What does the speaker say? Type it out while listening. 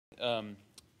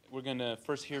We're going to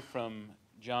first hear from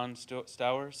John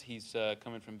Stowers. He's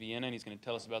coming from Vienna, and he's going to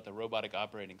tell us about the robotic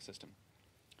operating system.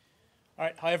 All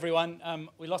right, hi everyone.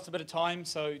 We lost a bit of time,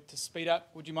 so to speed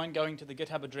up, would you mind going to the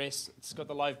GitHub address? It's got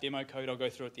the live demo code I'll go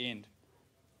through at the end.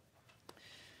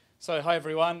 So hi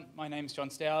everyone, my name's John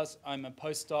Stowers. I'm a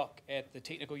postdoc at the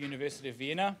Technical University of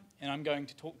Vienna, and I'm going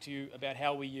to talk to you about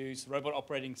how we use the robot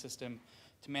operating system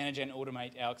to manage and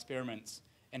automate our experiments,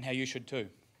 and how you should too.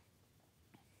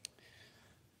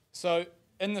 So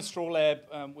in the Straw Lab,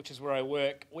 which is where I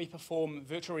work, we perform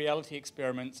virtual reality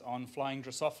experiments on flying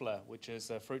Drosophila, which is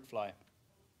a fruit fly.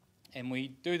 And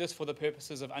we do this for the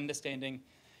purposes of understanding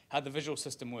how the visual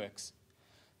system works.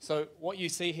 So what you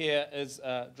see here is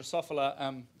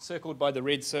Drosophila circled by the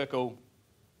red circle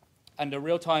under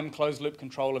real-time closed-loop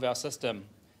control of our system.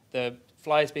 The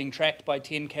fly is being tracked by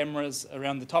 10 cameras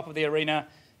around the top of the arena,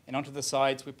 and onto the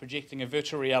sides we're projecting a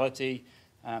virtual reality,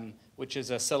 which is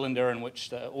a cylinder in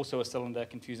which, also a cylinder,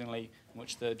 confusingly, in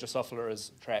which the Drosophila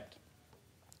is trapped.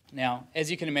 Now,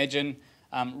 as you can imagine,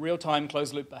 real-time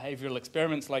closed-loop behavioral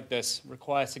experiments like this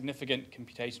require significant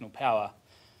computational power.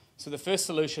 So the first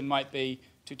solution might be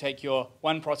to take your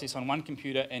one process on one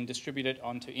computer and distribute it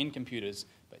onto n computers,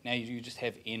 but now you just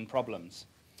have n problems.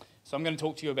 So I'm going to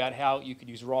talk to you about how you could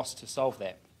use ROS to solve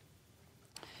that.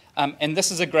 And this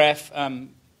is a graph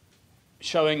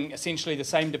showing essentially the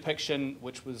same depiction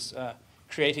which was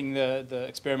creating the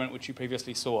experiment which you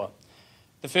previously saw.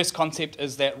 The first concept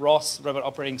is that ROS, Robot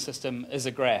Operating System, is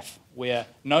a graph, where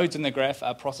nodes in the graph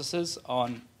are processors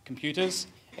on computers,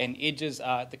 and edges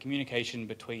are the communication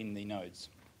between the nodes.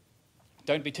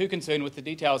 Don't be too concerned with the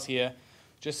details here.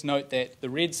 Just note that the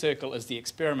red circle is the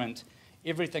experiment.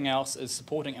 Everything else is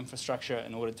supporting infrastructure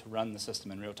in order to run the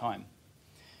system in real time.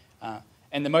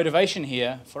 And the motivation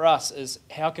here for us is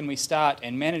how can we start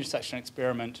and manage such an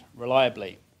experiment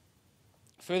reliably?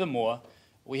 Furthermore,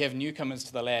 we have newcomers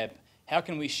to the lab. How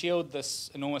can we shield this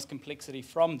enormous complexity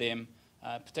from them,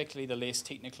 particularly the less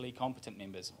technically competent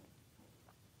members?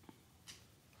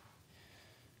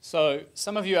 So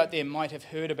some of you out there might have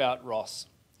heard about ROS,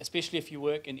 especially if you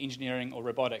work in engineering or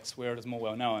robotics, where it is more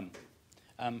well known.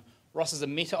 ROS is a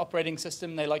meta operating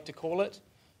system, they like to call it,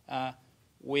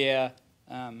 where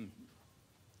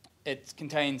it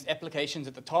contains applications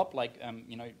at the top, like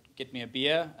get me a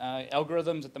beer,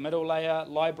 algorithms at the middle layer,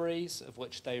 libraries of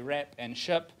which they wrap and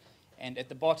ship, and at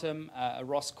the bottom a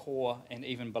ROS core, and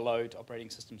even below to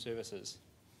operating system services.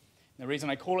 And the reason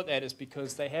I call it that is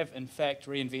because they have in fact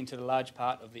reinvented a large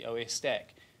part of the OS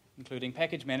stack, including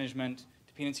package management,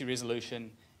 dependency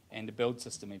resolution, and a build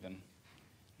system even.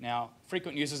 Now,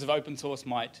 frequent users of open source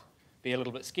might be a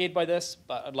little bit scared by this,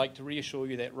 but I'd like to reassure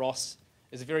you that ROS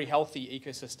is a very healthy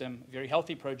ecosystem, a very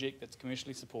healthy project that's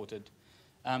commercially supported.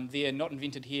 They're not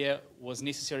invented here, was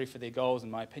necessary for their goals,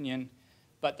 in my opinion,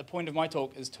 but the point of my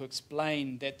talk is to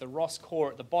explain that the ROS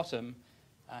core at the bottom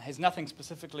has nothing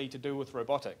specifically to do with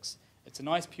robotics. It's a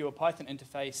nice pure Python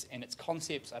interface, and its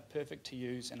concepts are perfect to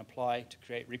use and apply to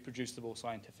create reproducible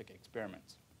scientific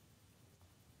experiments.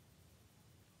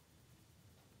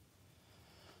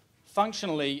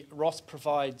 Functionally, ROS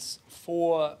provides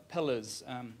 4 pillars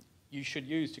you should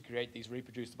use to create these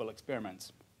reproducible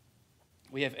experiments.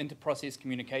 We have inter-process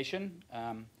communication,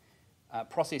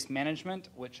 process management,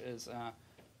 which is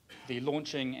the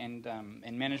launching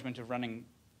and management of running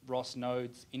ROS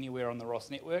nodes anywhere on the ROS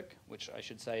network, which I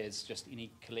should say is just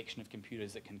any collection of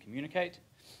computers that can communicate.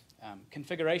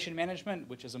 Configuration management,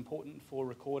 which is important for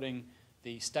recording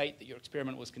the state that your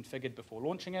experiment was configured before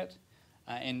launching it.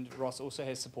 And ROS also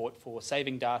has support for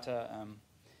saving data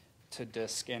to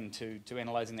disk and to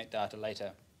analyzing that data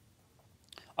later.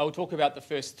 I will talk about the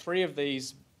first 3 of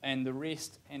these, and the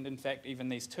rest, and in fact even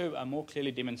these 2, are more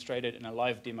clearly demonstrated in a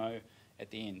live demo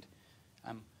at the end.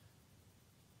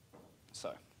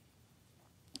 So,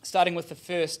 starting with the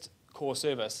first core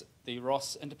service, the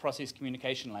ROS Inter-Process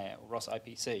Communication Layer, or ROS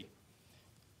IPC.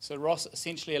 So ROS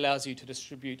essentially allows you to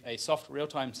distribute a soft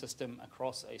real-time system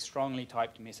across a strongly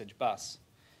typed message bus.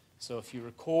 So if you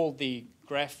recall the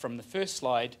graph from the first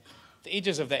slide, the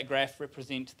edges of that graph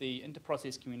represent the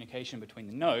inter-process communication between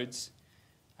the nodes,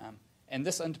 and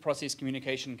this inter-process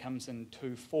communication comes in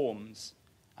 2 forms.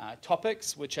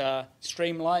 Topics, which are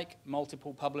stream-like,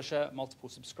 multiple publisher, multiple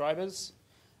subscribers,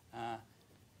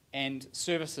 and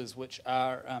services, which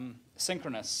are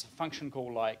synchronous, function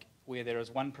call-like, where there is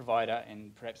one provider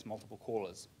and perhaps multiple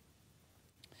callers.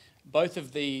 Both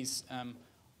of these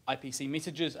IPC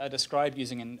messages are described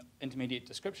using an intermediate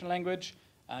description language.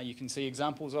 You can see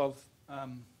examples of,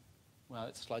 well,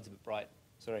 that slide's a bit bright,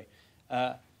 sorry.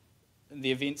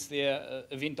 The events there,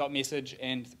 event.message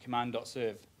and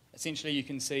command.serve. Essentially, you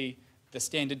can see The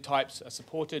standard types are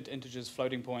supported, integers,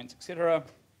 floating points, etc.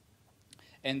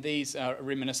 And these are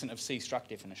reminiscent of C struct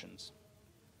definitions.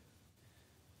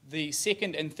 The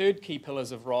second and third key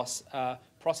pillars of ROS are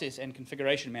process and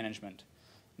configuration management.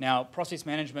 Now, process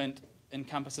management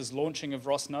encompasses launching of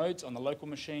ROS nodes on the local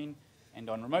machine and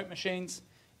on remote machines,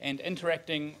 and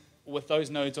interacting with those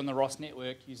nodes on the ROS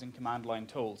network using command line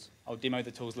tools. I'll demo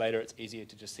the tools later. It's easier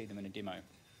to just see them in a demo.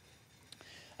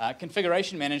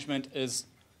 Configuration management is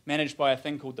managed by a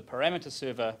thing called the parameter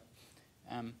server,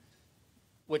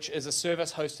 which is a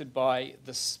service hosted by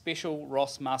the special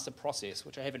ROS master process,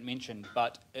 which I haven't mentioned,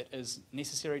 but it is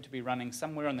necessary to be running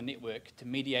somewhere on the network to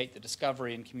mediate the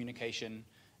discovery and communication,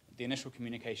 the initial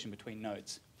communication between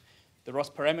nodes. The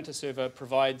ROS parameter server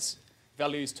provides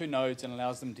values to nodes and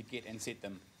allows them to get and set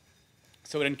them.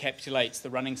 So it encapsulates the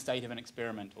running state of an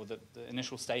experiment, or the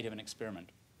initial state of an experiment.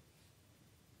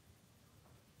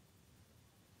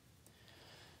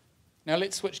 Now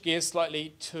let's switch gears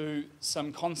slightly to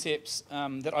some concepts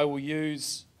that I will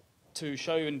use to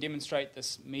show you and demonstrate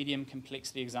this medium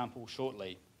complexity example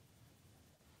shortly.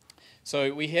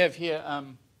 So we have here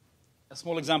a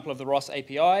small example of the ROS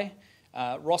API.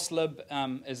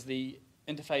 ROSlib is the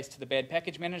interface to the bad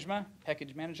package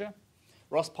manager.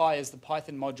 ROSPy is the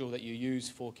Python module that you use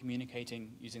for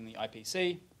communicating using the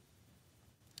IPC.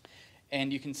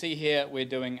 And you can see here we're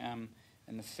doing,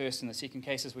 in the first and the second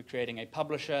cases, we're creating a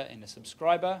publisher and a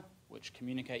subscriber, which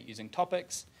communicate using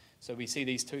topics. So we see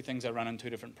these two things are run in two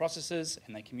different processes,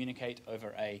 and they communicate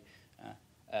over a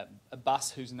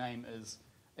bus whose name is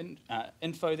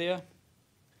info there.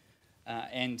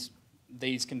 And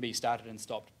these can be started and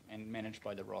stopped and managed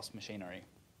by the ROS machinery.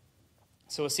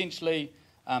 So essentially,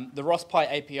 the ROSPy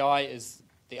API is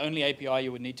the only API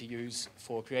you would need to use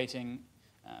for creating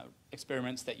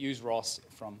experiments that use ROS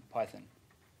from Python.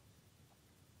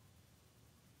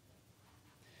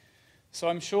 So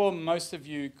I'm sure most of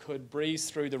you could breeze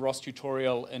through the ROS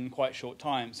tutorial in quite short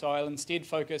time, so I'll instead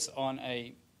focus on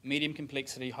a medium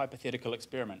complexity hypothetical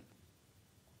experiment.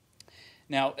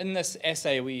 Now, in this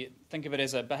assay, we think of it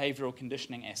as a behavioral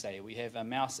conditioning assay. We have a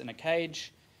mouse in a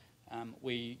cage.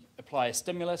 We apply a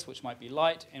stimulus, which might be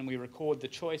light, and we record the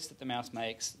choice that the mouse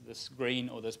makes, this green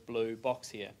or this blue box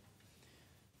here.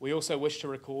 We also wish to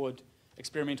record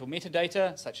experimental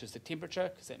metadata, such as the temperature,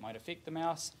 because that might affect the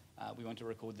mouse. We want to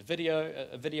record the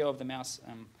a video of the mouse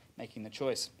making the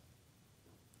choice.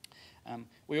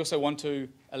 We also want to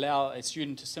allow a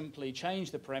student to simply change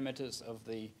the parameters of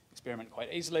the experiment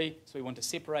quite easily. So we want to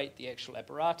separate the actual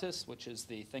apparatus, which is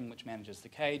the thing which manages the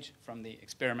cage, from the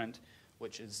experiment,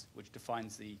 which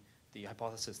defines the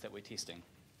hypothesis that we're testing.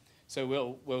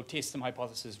 So we'll test some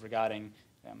hypotheses regarding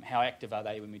how active are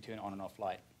they when we turn on and off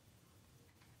light.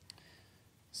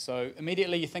 So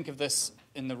immediately you think of this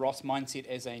in the ROS mindset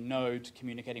as a node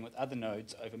communicating with other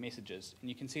nodes over messages. And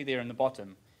you can see there in the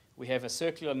bottom, we have a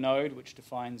circular node which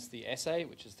defines the assay,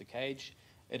 which is the cage.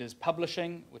 It is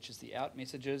publishing, which is the out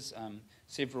messages,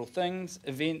 several things,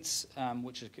 events,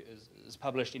 which is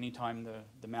published anytime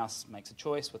the mouse makes a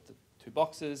choice with the two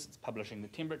boxes. It's publishing the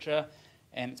temperature,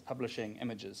 and it's publishing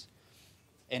images.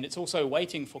 And it's also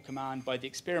waiting for command by the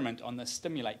experiment on the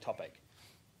stimulate topic.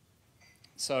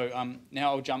 So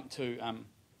now I'll jump to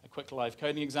a quick live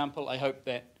coding example. I hope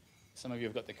that some of you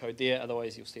have got the code there.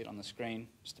 Otherwise, you'll see it on the screen,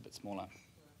 just a bit smaller.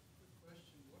 Quick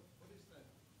question. What is that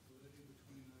validity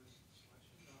between those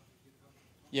slashes after you get up to the top?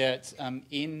 Yeah, it's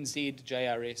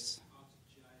NZJRS. Oh,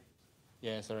 it's J.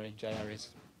 Yeah, sorry, JRS.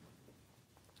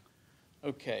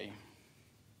 Okay.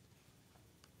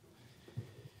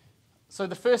 So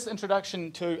the first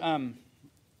introduction to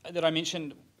that I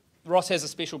mentioned, ROS has a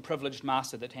special privileged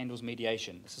master that handles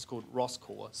mediation. This is called ROS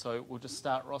core. So we'll just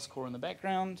start ROS core in the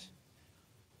background.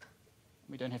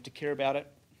 We don't have to care about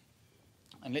it.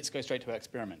 And let's go straight to our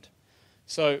experiment.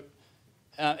 So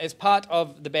as part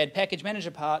of the bad package manager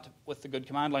part with the good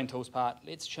command line tools part,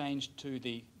 let's change to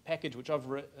the package which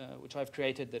I've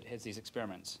created that has these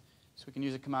experiments. So we can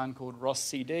use a command called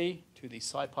roscd to the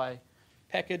SciPy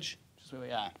package, which is where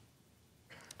we are.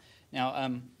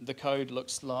 Now the code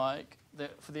looks like,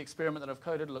 for the experiment that I've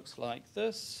coded, looks like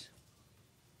this.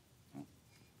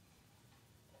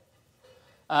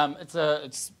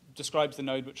 It describes the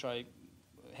node which I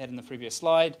had in the previous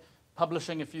slide,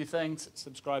 publishing a few things,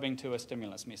 subscribing to a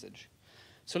stimulus message.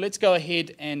 So let's go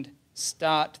ahead and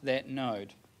start that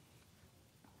node.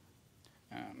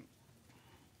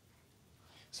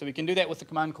 So we can do that with the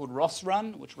command called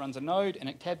rosrun, which runs a node, and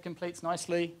it tab completes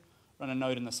nicely. Run a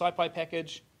node in the SciPy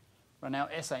package. Run our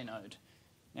assay node.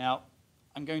 Now,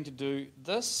 I'm going to do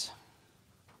this,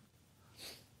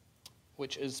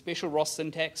 which is special ROS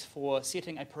syntax for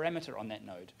setting a parameter on that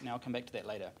node. Now I'll come back to that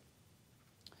later.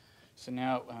 So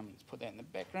now let's put that in the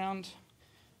background.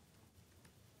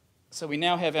 So we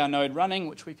now have our node running,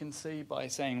 which we can see by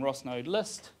saying ROS node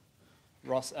list.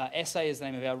 ROS assay is the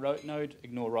name of our node.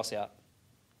 Ignore ROS out.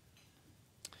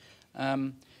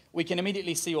 We can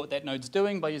immediately see what that node's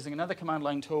doing by using another command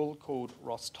line tool called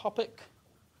ROS topic,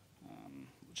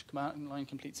 which command line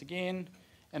completes again,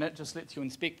 and it just lets you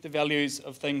inspect the values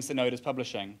of things the node is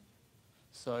publishing.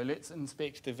 So let's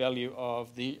inspect the value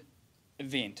of the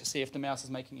event to see if the mouse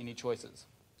is making any choices.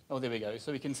 Oh, there we go.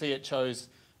 So we can see it chose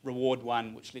reward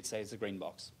 1, which let's say is the green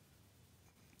box.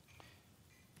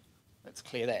 Let's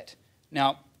clear that.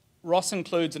 Now, ROS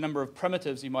includes a number of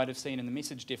primitives you might have seen in the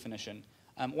message definition.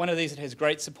 One of these it has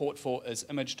great support for is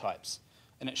image types,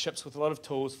 and it ships with a lot of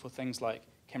tools for things like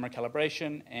camera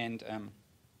calibration and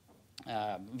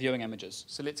viewing images.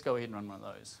 So let's go ahead and run one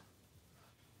of those.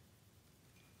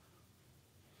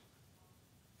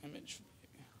 Image view.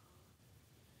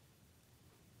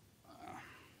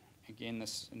 Again,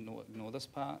 ignore this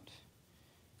part.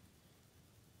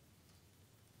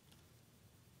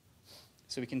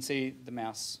 So we can see the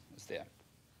mouse is there.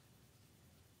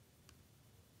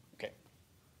 Okay.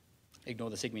 Ignore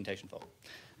the segmentation fault.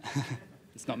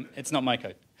 It's not my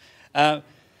code.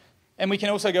 And we can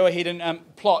also go ahead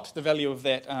and plot the value of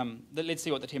that. Let's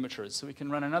see what the temperature is. So we can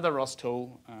run another ROS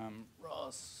tool,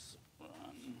 ROS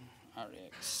run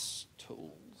RX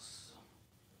tools,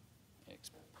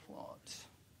 xplot.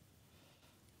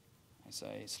 I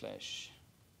say slash.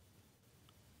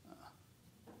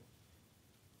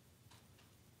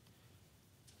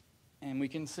 And we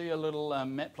can see a little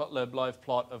matplotlib live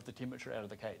plot of the temperature out of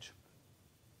the cage.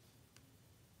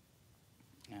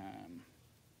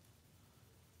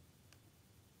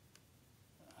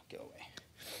 Go away.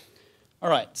 All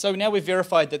right, so now we've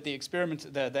verified that the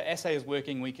experiment, the assay is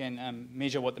working. We can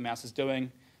measure what the mouse is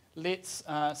doing. Let's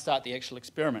start the actual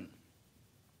experiment.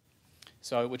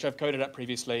 So, which I've coded up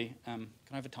previously. Can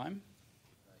I have a time?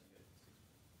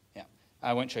 Yeah,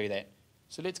 I won't show you that.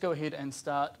 So let's go ahead and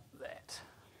start that.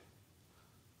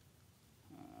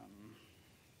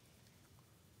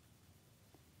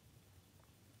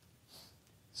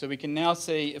 So we can now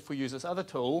see if we use this other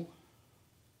tool,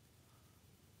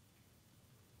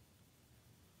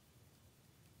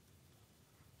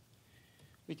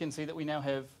 we can see that we now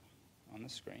have on the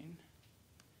screen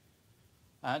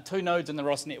 2 nodes in the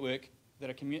ROS network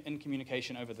that are in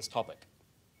communication over this topic.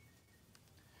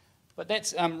 But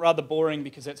that's rather boring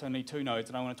because that's only 2 nodes,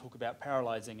 and I want to talk about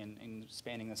parallelizing and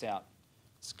spanning this out.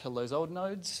 Let's kill those old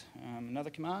nodes. Another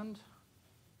command.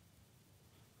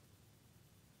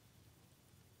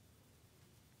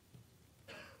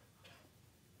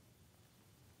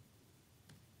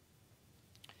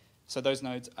 So those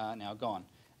nodes are now gone.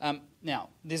 Now,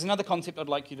 there's another concept I'd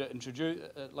like you to introduce,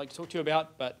 like to talk to you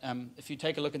about, but if you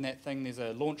take a look in that thing, there's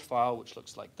a launch file which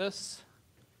looks like this.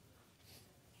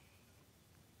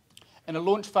 And a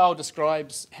launch file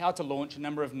describes how to launch a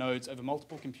number of nodes over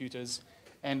multiple computers,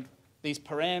 and these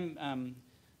param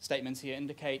statements here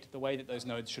indicate the way that those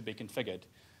nodes should be configured.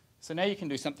 So now you can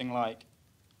do something like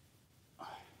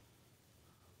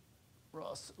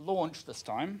ROS launch this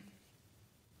time.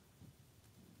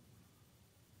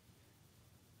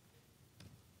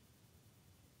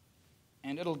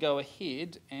 And it'll go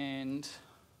ahead and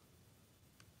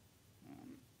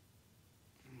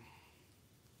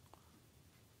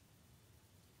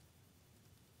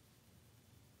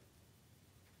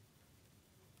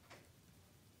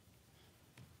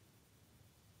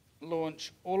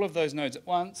launch all of those nodes at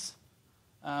once.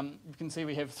 You can see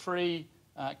we have 3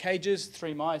 cages,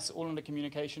 3 mice, all under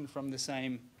communication from the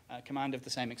same command of the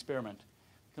same experiment.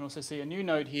 You can also see a new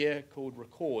node here called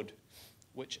record,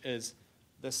 which is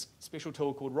this special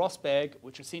tool called ROSBag,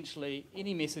 which essentially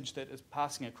any message that is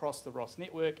passing across the ROS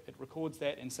network, it records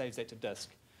that and saves that to disk.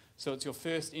 So it's your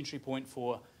first entry point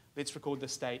for let's record the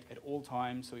state at all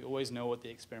times so we always know what the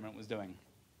experiment was doing.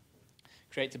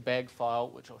 Creates a bag file,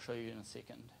 which I'll show you in a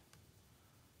second.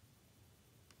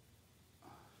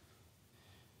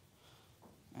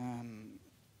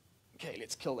 Okay,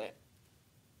 let's kill that.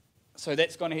 So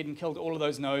that's gone ahead and killed all of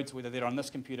those nodes, whether they're on this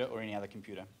computer or any other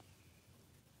computer.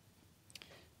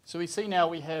 So we see now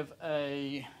we have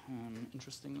a,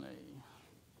 interestingly,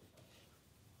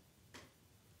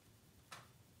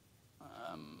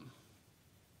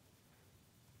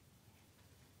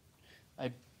 a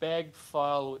bag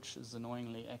file which is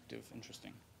annoyingly active.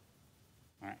 Interesting.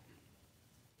 All right.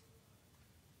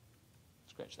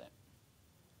 Scratch that.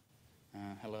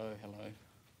 Hello.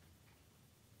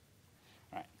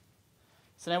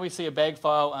 So now we see a bag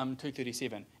file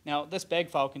 237. Now this bag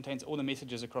file contains all the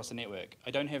messages across the network. I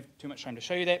don't have too much time to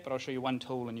show you that, but I'll show you one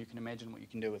tool and you can imagine what you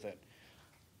can do with it.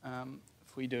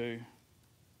 If we do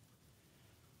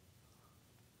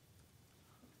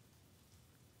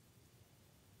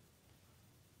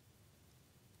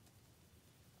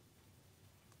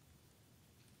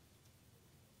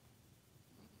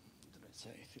did I say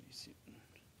 37?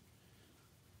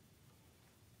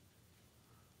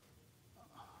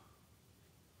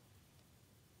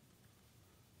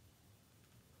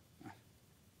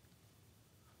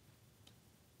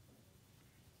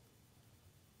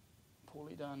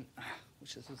 Poorly done,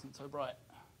 which this isn't so bright.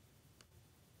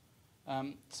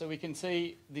 So we can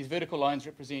see these vertical lines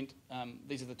represent,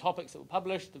 these are the topics that were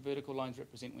published, the vertical lines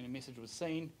represent when a message was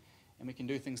seen, and we can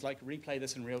do things like replay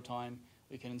this in real time.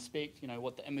 We can inspect,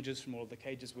 what the images from all of the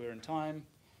cages were in time.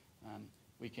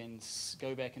 We can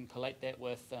go back and collate that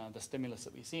with the stimulus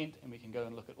that we sent, and we can go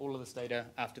and look at all of this data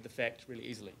after the fact really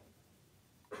easily.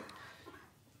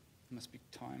 Must be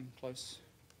time close.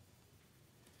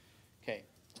 Okay.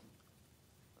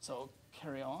 So I'll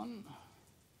carry on.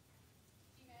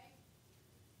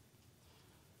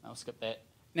 I'll skip that.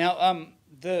 Now,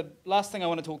 the last thing I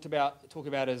want to talk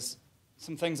about is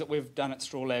some things that we've done at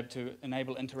Straw Lab to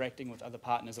enable interacting with other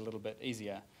partners a little bit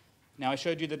easier. Now, I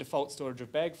showed you the default storage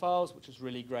of bag files, which is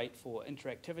really great for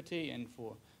interactivity and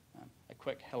for a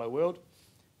quick hello world.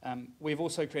 We've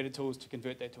also created tools to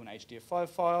convert that to an HDF5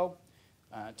 file,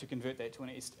 to convert that to an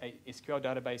SQL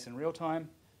database in real time,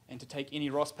 and to take any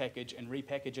ROS package and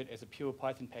repackage it as a pure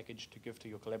Python package to give to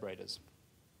your collaborators.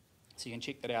 So you can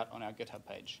check that out on our GitHub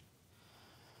page.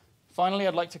 Finally,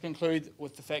 I'd like to conclude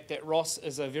with the fact that ROS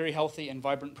is a very healthy and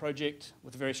vibrant project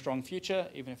with a very strong future,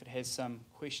 even if it has some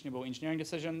questionable engineering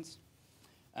decisions.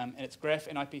 And its graph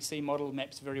and IPC model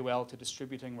maps very well to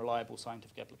distributing reliable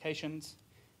scientific applications.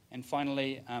 And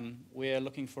finally, we're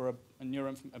looking for a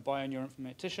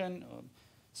bio-neuroinformatician, or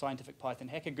scientific Python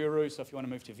hacker guru. So if you want to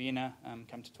move to Vienna,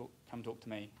 come talk to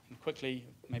me. And quickly,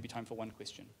 maybe time for one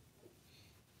question.